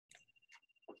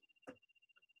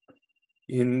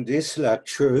In this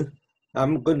lecture,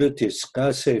 I'm going to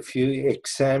discuss a few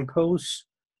examples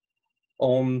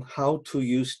on how to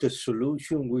use the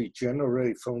solution we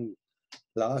generate from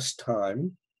last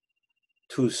time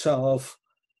to solve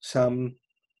some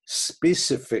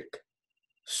specific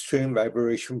string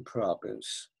vibration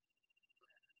problems.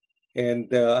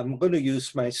 And I'm going to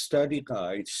use my study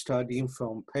guide starting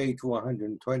from page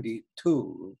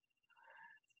 122.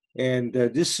 And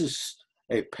this is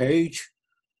a page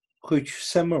which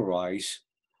summarizes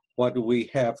what we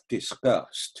have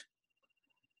discussed.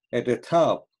 At the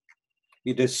top,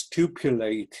 it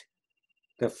stipulates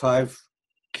the 5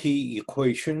 key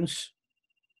equations.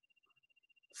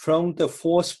 From the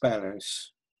force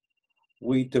balance,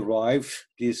 we derive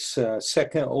this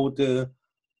second order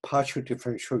partial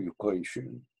differential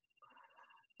equation.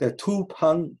 The 2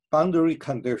 boundary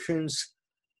conditions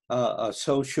are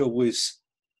associated with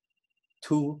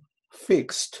 2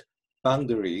 fixed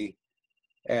boundary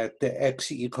at the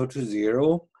x equal to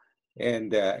 0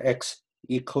 and x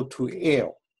equal to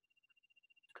L.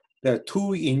 The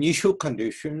 2 initial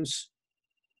conditions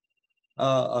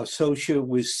are associated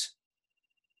with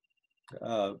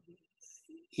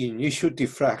initial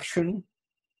diffraction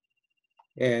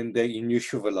and the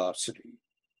initial velocity.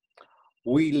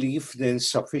 We leave them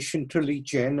sufficiently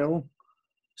general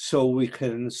so we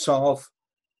can solve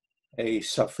a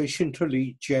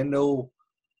sufficiently general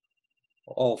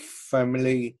of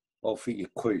family of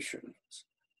equations,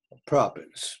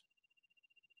 problems.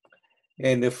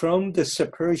 And from the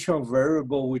separation of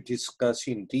variable we discussed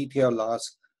in detail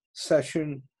last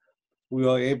session, we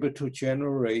are able to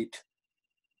generate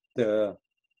the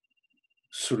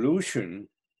solution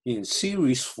in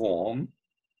series form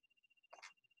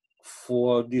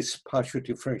for these partial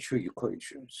differential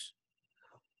equations.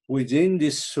 Within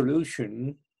this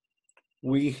solution,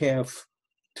 we have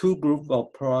 2 groups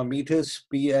of parameters,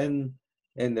 Bn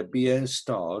and the Bn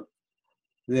star.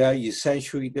 They are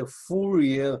essentially the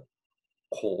Fourier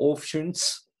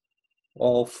coefficients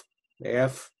of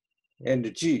f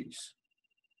and g's.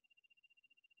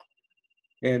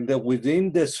 And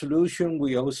within the solution,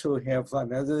 we also have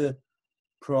another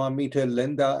parameter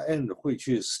lambda n, which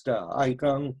is the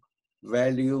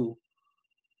eigenvalue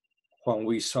when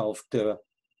we solve the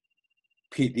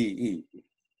PDE.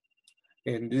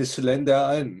 And this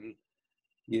lambda n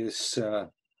is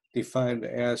defined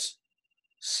as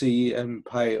Cn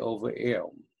pi over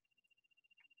L.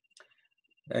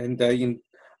 And I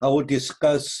will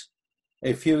discuss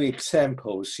a few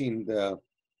examples in the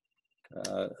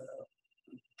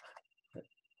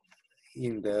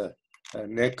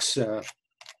next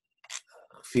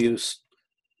few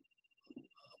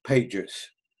pages.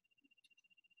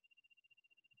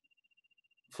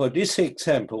 For this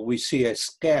example, we see a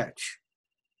sketch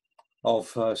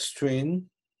of a string,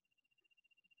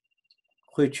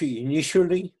 which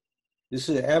initially, this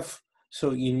is F,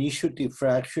 so initial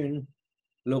diffraction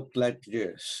look like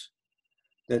this.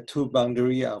 The 2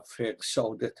 boundaries are fixed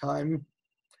all the time.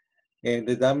 And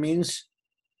that means,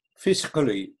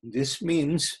 physically, this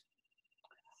means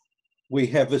we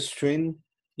have a string.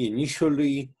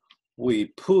 Initially, we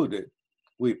put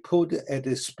at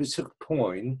a specific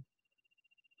point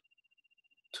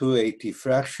to a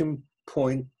diffraction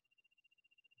point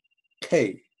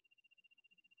K.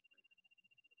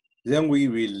 Then we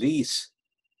release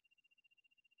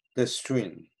the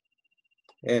string.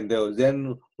 And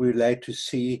then we like to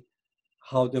see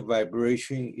how the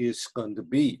vibration is going to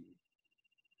be.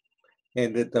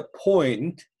 And at the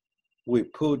point we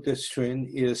put the string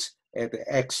is at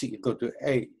x equal to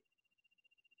A.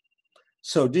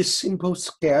 So this simple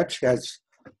sketch has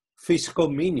physical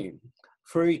meaning,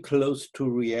 very close to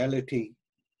reality.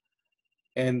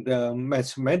 And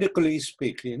mathematically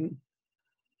speaking,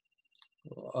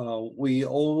 we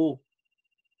all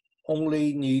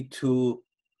only need to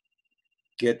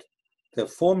get the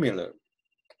formula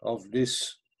of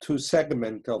this 2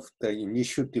 segments of the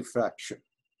initial diffraction.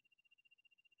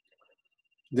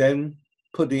 Then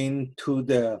put into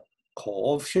the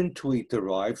coefficient we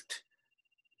derived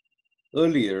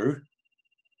earlier,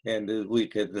 and we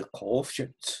get the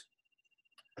coefficients.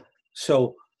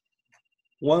 So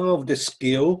one of the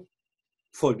skills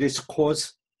for this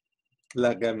course,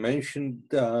 like I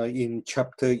mentioned in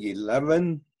chapter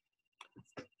 11,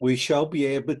 we shall be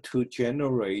able to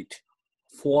generate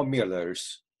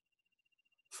formulas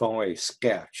from a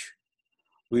sketch.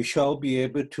 We shall be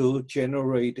able to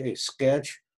generate a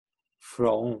sketch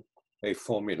from a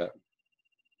formula.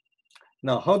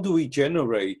 Now, how do we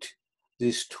generate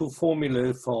these 2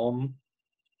 formulas from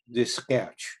this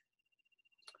sketch?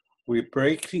 We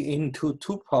break it into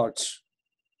 2 parts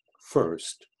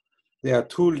first. There are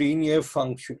 2 linear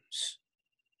functions.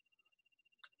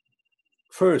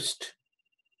 First,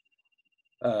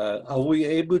 are we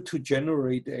able to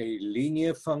generate a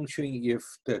linear function if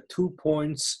the 2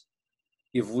 points,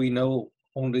 if we know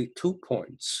only 2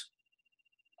 points?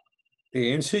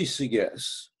 The answer is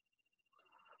yes.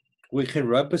 We can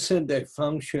represent a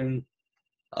function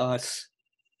as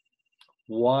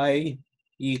y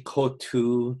equal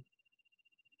to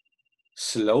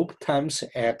slope times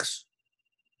x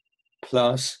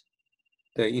plus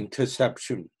the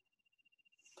interception.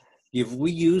 If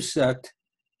we use that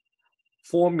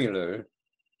formula,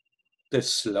 the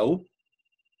slope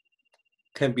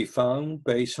can be found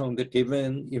based on the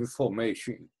given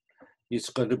information. It's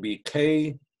going to be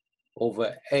k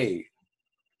over a.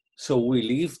 So we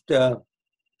leave the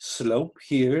slope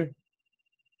here,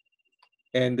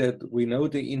 and that we know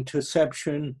the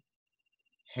interception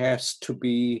has to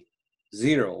be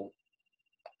 0.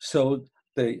 So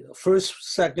the first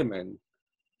segment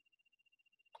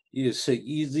is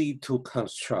easy to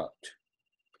construct.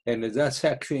 And that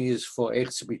section is for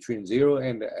x between 0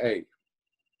 and a.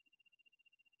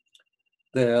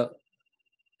 The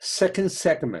second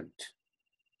segment,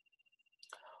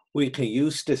 we can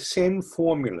use the same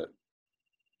formula,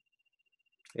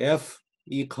 f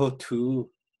equal to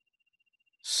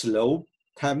slope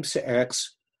times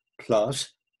x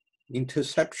plus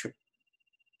interception.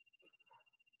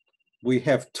 We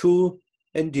have 2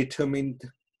 undetermined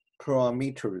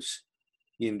parameters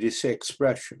in this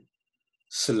expression,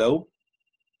 slope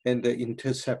and the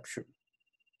interception.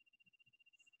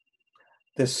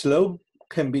 The slope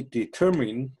can be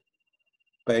determined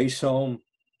based on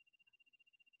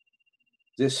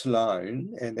this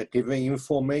line and the given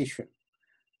information.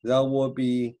 That will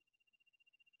be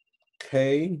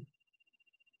k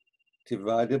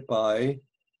divided by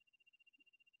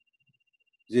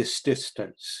this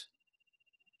distance.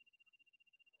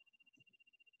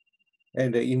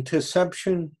 And the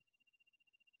interception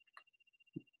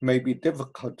may be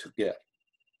difficult to get,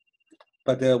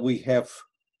 but we have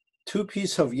 2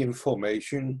 pieces of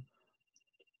information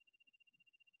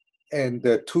and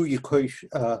 2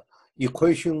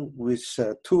 equation with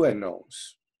 2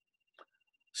 unknowns.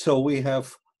 So we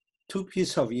have 2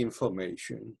 pieces of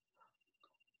information.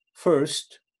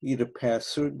 First, it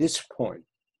passes through this point.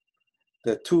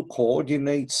 The 2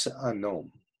 coordinates are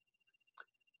known.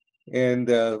 And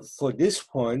for this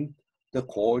point, the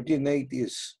coordinate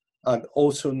is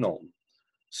also known.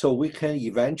 So we can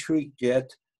eventually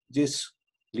get this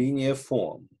linear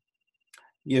form.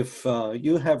 If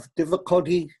you have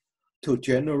difficulty to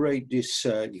generate this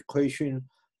equation,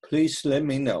 please let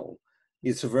me know.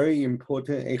 It's a very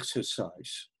important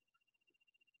exercise.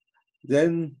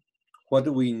 Then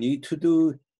what we need to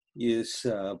do is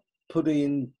put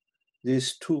in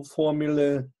these 2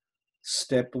 formulas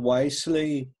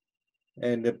stepwisely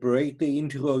and break the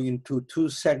integral into 2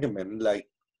 segments like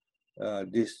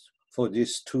this for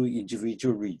these 2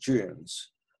 individual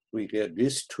regions. We get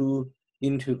these 2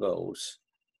 integrals.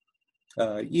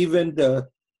 Even the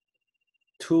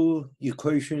 2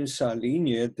 equations are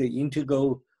linear, the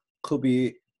integral could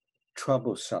be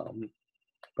troublesome,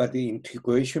 but the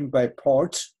integration by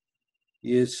parts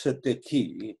is the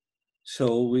key.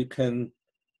 So we can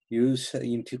use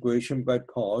integration by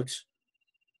parts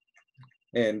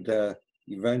and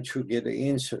eventually get the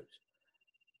answers.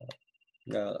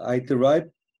 I derive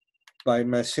by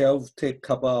myself, take a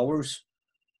couple hours.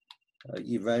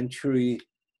 Eventually,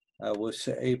 I was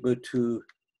able to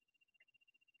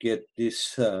get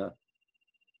this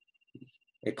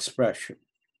expression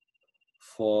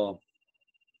for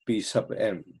B sub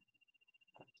m.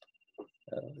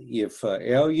 If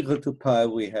L equal to pi,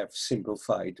 we have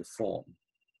simplified form.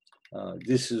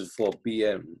 This is for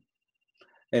Bm.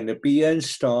 And the Bn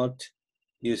start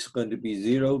is going to be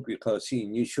 0 because the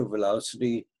initial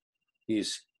velocity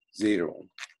is 0.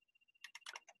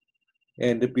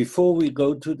 And before we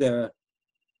go to the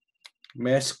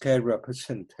mascot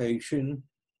representation,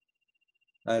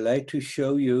 I'd like to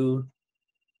show you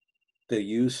the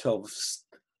use of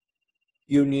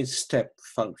unit step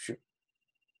function.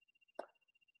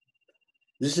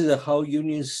 This is how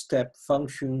unit step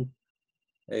function,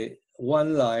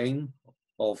 one line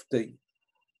of the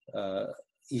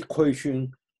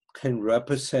equation can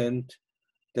represent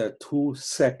the 2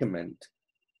 segments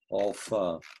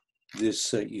of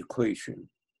this equation.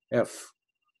 F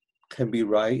can be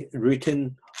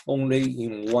written only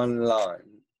in 1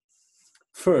 line.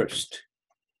 First,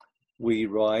 we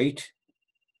write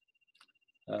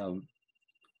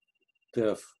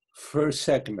the first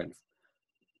segment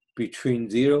between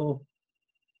 0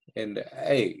 and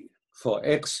a. For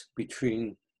x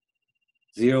between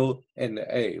 0 and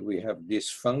a, we have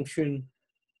this function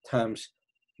times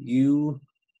u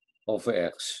of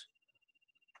x.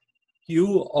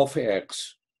 U of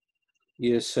x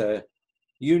is a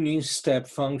unit step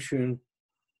function.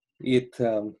 It's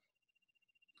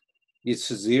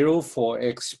 0 for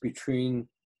x between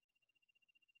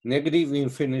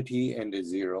 -infinity and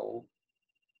 0.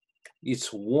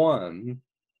 It's 1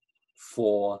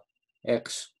 for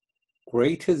x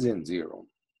greater than 0.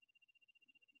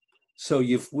 So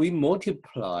if we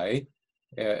multiply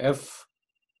f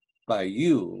by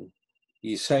u,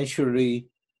 essentially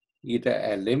it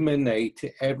eliminates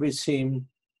everything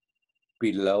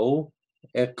below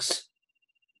x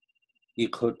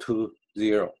equal to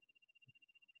 0.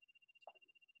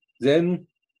 Then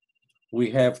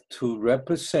we have to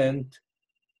represent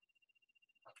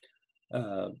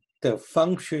the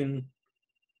function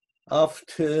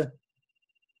after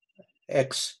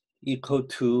x equal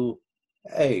to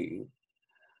a.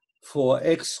 For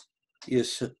x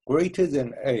is greater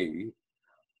than a,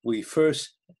 we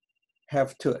first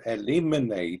have to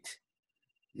eliminate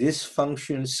this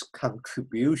function's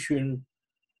contribution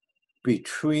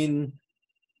between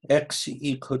x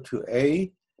equal to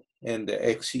a and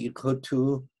x equal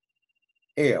to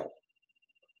L.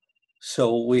 So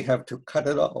we have to cut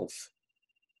it off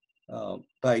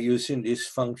by using this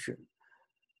function.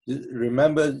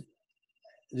 Remember,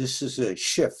 this is a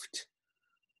shift.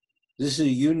 This is a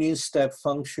unit step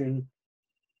function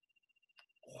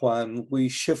when we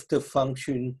shift the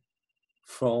function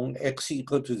from x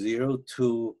equal to 0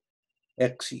 to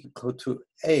x equal to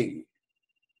a.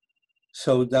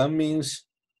 So that means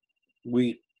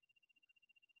we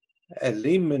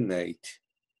eliminate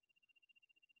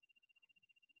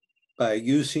by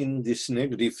using this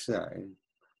negative sign,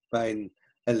 by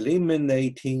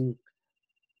eliminating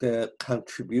the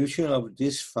contribution of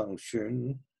this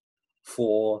function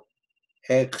for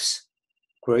x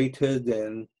greater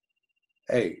than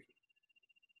a.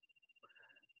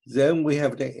 Then we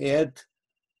have to add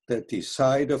the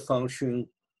decider function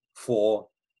for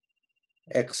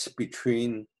x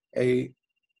between a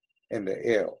and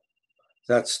L.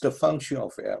 That's the function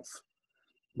of f.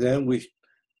 Then we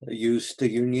use the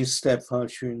unit step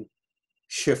function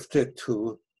shifted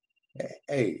to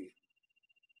a.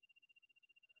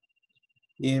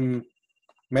 In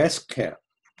MathCAD,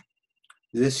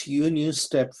 this unit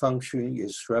step function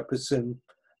is represented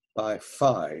by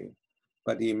phi,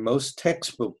 but in most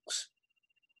textbooks,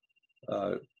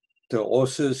 the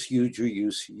authors usually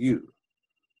use u.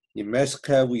 In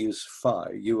MathCAD, we use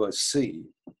phi, u or c.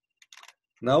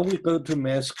 Now we go to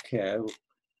MathCAD.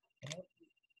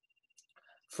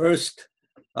 First,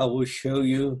 I will show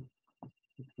you,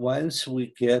 once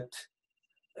we get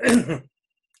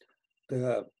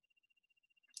the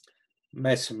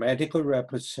mathematical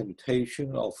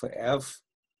representation of f,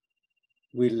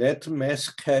 we let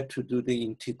MathCAD to do the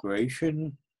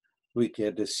integration. We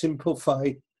get a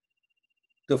simplified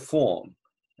the form.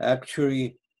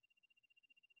 Actually,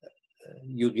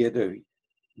 you get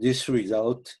this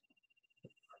result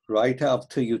right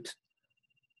after you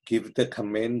give the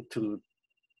command to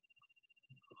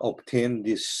obtain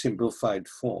this simplified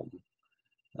form.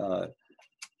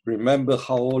 Remember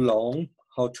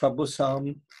how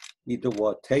troublesome it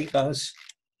will take us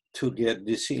to get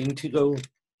this integral.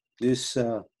 This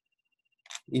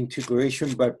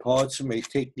integration by parts may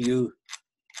take you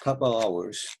a couple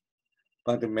hours,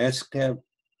 but the MathCAD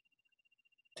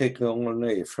take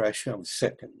only a fraction of a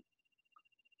second.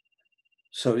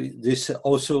 So this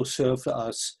also serves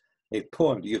as a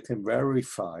point. You can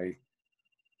verify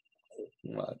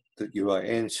your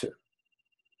answer.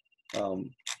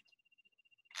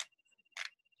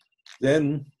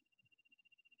 Then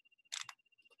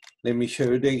let me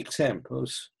show you the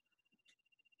examples.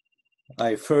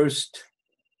 I first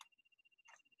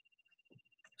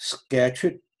sketch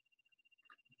it.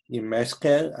 In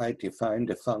MathCAD, I define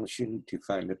the function,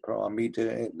 define the parameter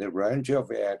and the range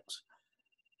of x.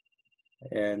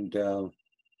 And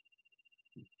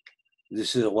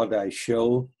this is what I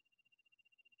show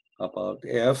about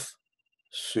f,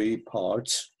 3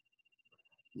 parts.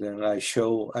 Then I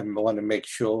want to make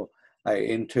sure I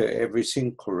enter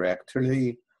everything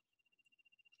correctly,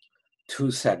 2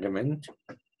 segments.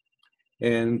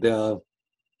 And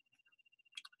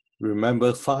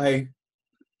remember phi,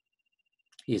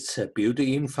 it's a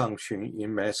built-in function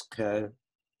in MathCAD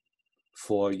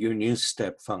for unit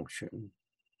step function.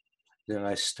 Then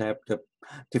I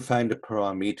define the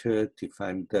parameter,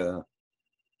 define the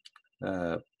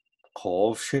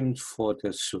coefficient for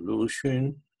the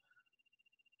solution.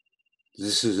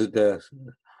 This is the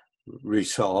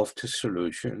resolved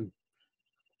solution.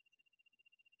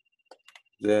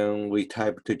 Then we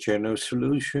type the general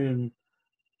solution.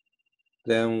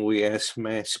 Then we ask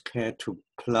MathCAD to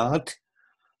plot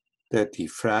the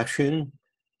diffraction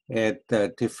at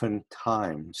different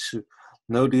times.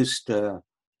 Notice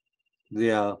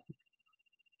there are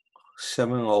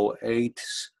 708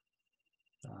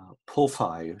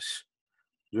 profiles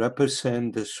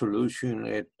represent the solution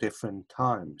at different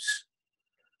times.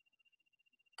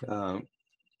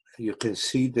 You can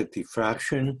see the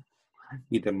diffraction,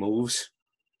 it moves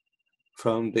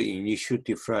from the initial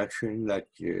diffraction like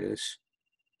this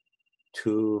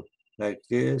to like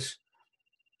this,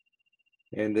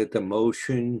 and the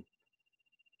motion,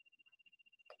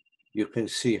 you can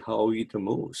see how it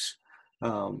moves.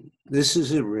 This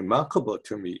is remarkable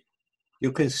to me.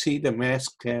 You can see the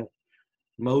MathCAD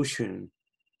motion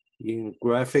in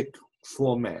graphic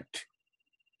format.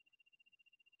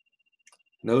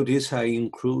 Notice I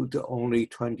include only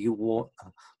 20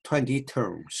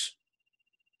 terms,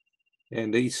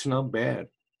 and it's not bad.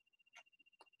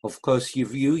 Of course,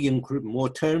 if you include more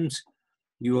terms,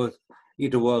 it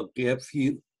will give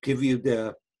you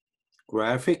the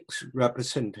graphics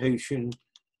representation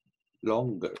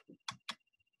longer.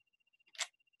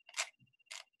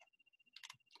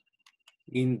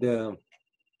 In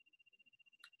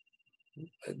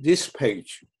this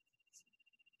page,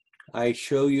 I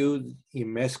show you in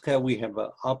MathCAD we have an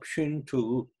option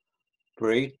to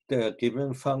break the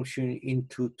given function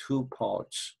into two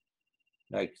parts,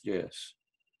 like this.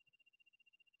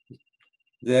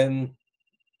 Then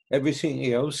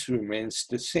everything else remains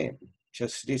the same,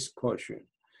 just this portion.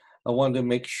 I want to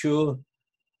make sure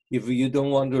if you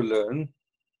don't want to learn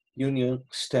union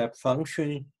step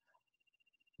function,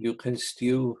 you can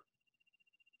still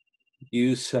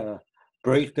use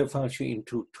break the function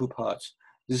into two parts.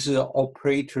 This is an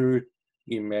operator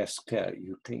in MathCAD.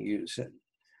 You can use it.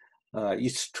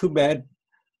 It's too bad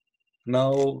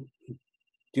now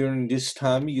during this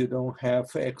time you don't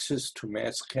have access to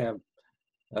MathCAD.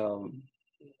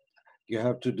 You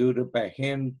have to do it by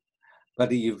hand.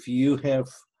 But if you have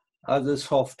other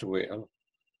software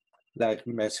like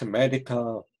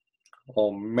Mathematica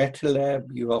or MATLAB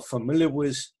you are familiar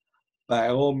with, by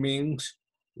all means,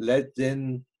 let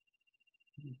them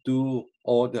do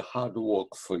all the hard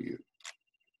work for you.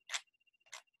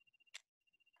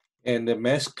 And the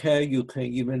MathCAD, you can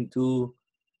even do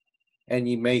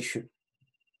animation.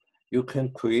 You can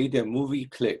create a movie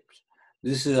clip.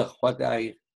 This is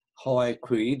how I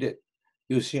created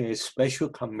using a special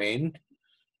command.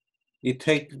 It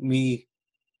takes me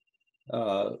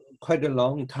quite a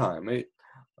long time,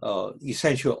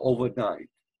 essentially overnight.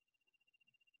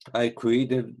 I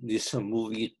created this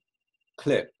movie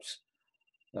clips.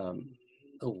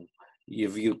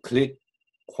 If you click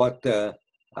what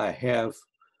I have,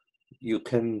 you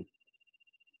can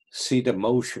see the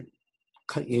motion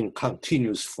in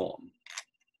continuous form.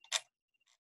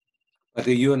 But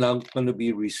you're not going to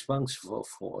be responsible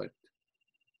for it.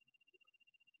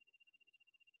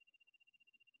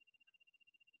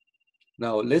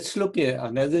 Now let's look at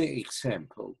another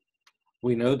example.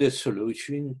 We know the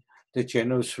solution, the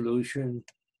general solution.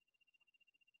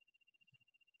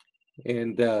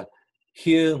 And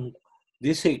here,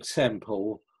 this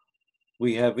example,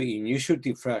 we have the initial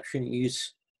diffraction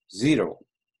is 0,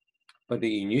 but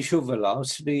the initial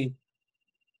velocity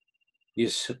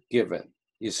is given,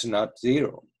 it's not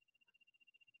 0.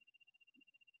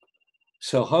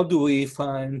 So how do we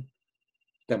find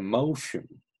the motion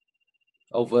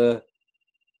over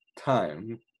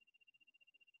time?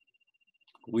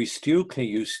 We still can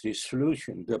use this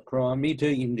solution. The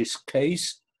parameter in this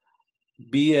case,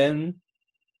 Bn,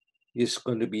 is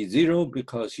going to be 0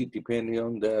 because it depends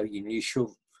on the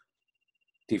initial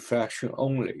diffraction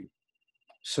only.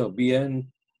 So Bn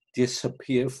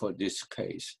disappears for this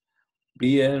case.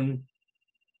 Bn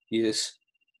is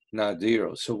not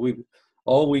 0. So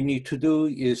all we need to do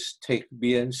is take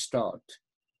Bn start,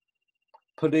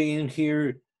 put it in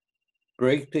here,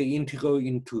 break the integral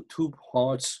into two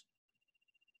parts,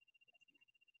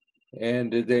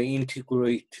 and then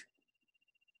integrate.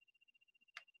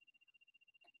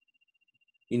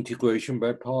 Integration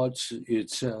by parts,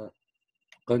 it's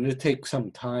going to take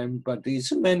some time, but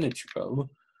it's manageable.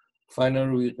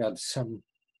 Finally, we got some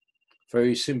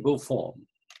very simple form.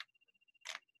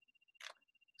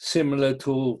 Similar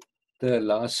to the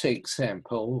last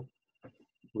example,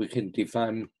 we can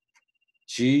define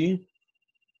G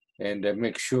and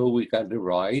make sure we got it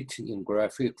right in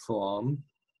graphic form.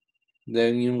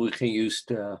 Then we can use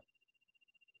the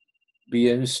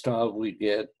Bn star we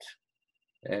get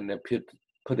and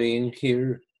put in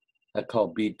here. I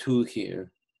call B2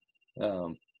 here.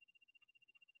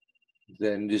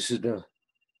 Then this is the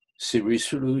series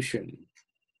solution.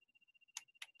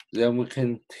 Then we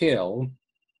can tell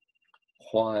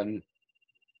when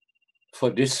for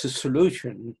this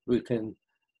solution, we can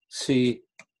see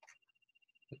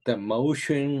the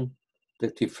motion, the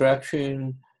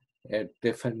diffraction at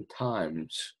different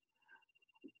times.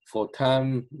 For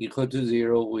time equal to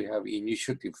 0, we have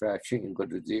initial diffraction equal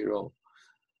to 0.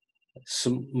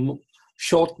 Some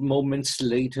short moments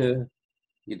later,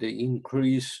 it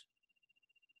increase,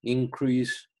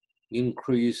 increase,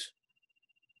 increase,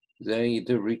 then it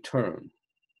return.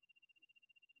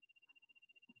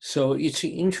 So it's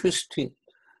interesting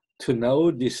to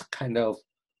know this kind of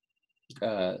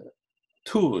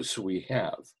tools we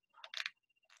have.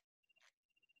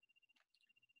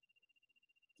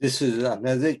 This is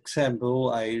another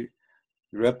example. I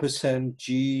represent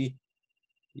G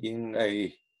in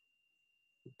a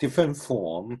different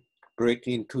form, break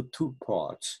into two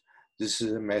parts. This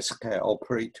is a Mescal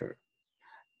operator.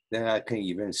 Then I can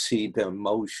even see the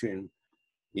motion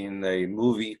in a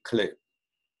movie clip.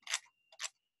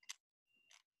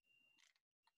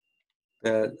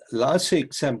 The last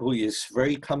example is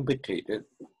very complicated.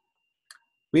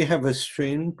 We have a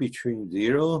string between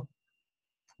 0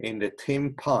 and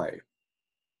 10 pi.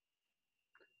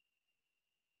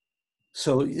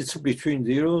 So it's between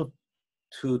 0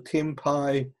 to 10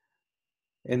 pi,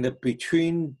 and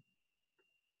between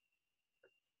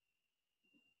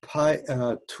pi,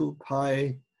 2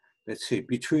 pi, let's see,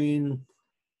 between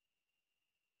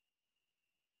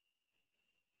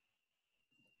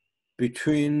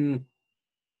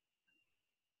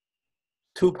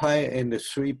 2 pi and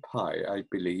 3 pi, I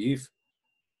believe.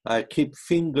 I keep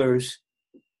fingers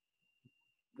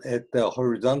at the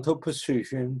horizontal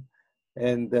position,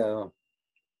 and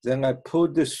then I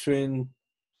put the string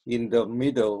in the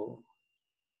middle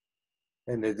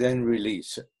and then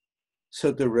release it.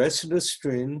 So the rest of the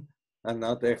string are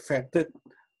not affected,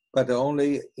 but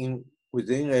only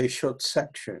within a short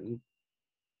section,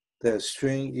 the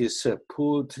string is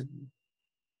pulled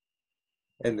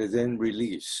and then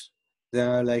released. Then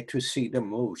I like to see the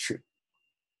motion.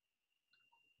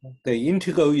 The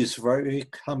integral is very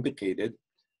complicated,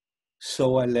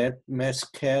 so I let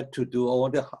Mescal to do all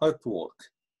the hard work.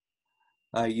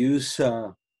 I use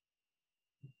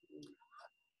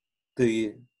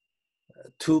the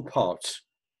two parts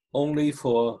only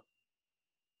for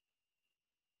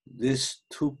this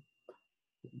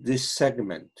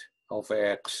segment of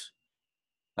X.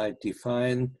 I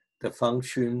define the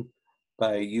function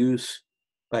by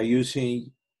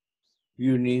using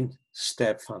union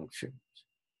step functions.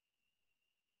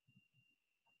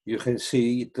 You can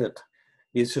see that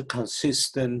it's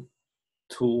consistent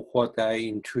to what I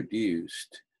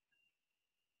introduced.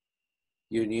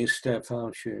 Union step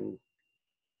function.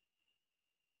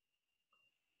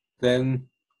 Then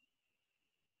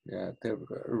the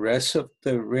rest of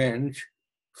the range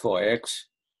for X,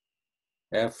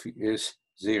 F is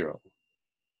 0.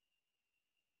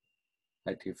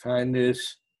 I define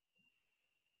this,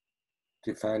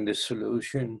 define the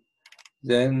solution.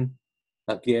 Then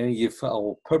again, if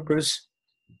our purpose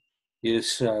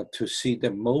is to see the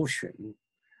motion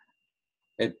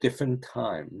at different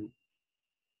time,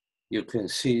 you can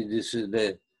see this is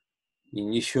the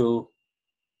initial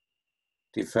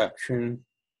diffraction.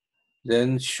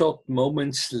 Then short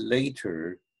moments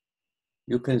later,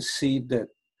 you can see the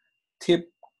tip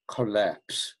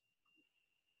collapse.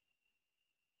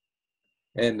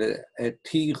 And at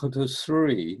t equal to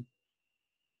 3,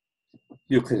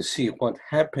 you can see what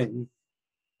happened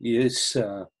is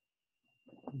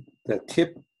the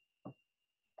tip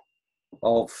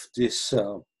of this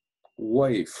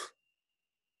wave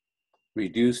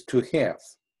reduced to half.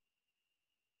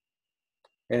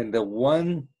 And the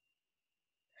one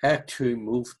actually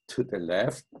moved to the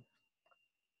left,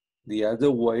 the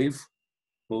other wave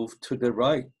moved to the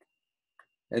right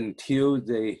until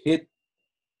they hit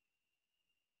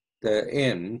the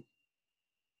end.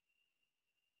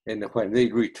 And when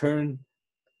they return,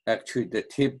 actually the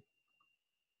tip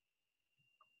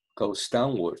goes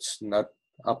downwards, not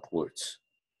upwards.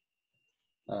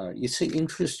 It's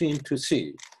interesting to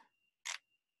see.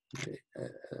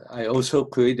 I also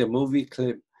create a movie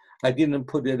clip. I didn't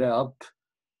put it up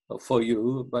for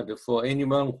you, but for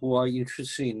anyone who are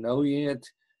interested in knowing it,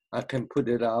 I can put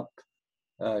it up.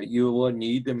 You will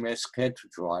need the Mescal to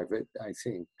drive it, I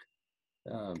think.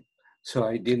 So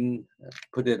I didn't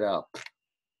put it up.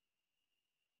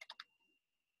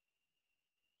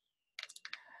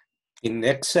 In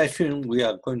next session, we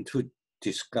are going to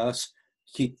discuss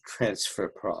heat transfer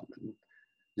problem.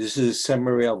 This is a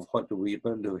summary of what we're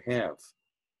going to have.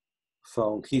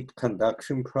 From heat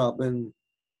conduction problem,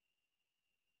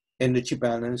 energy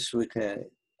balance, we can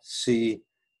see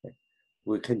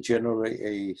we can generate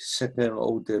a second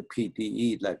order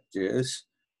PDE like this.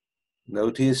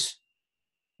 Notice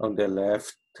on the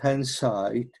left-hand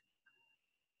side,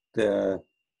 the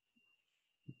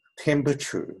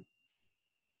temperature,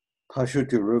 partial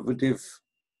derivative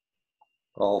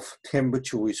of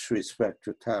temperature with respect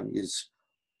to time is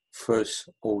first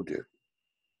order.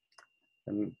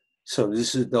 And so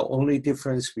this is the only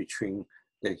difference between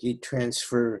the heat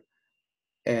transfer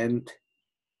and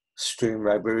string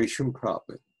vibration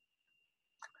problem.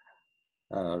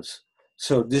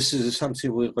 So this is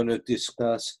something we're going to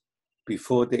discuss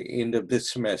before the end of the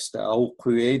semester. I'll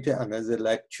create another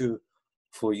lecture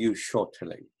for you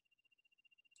shortly.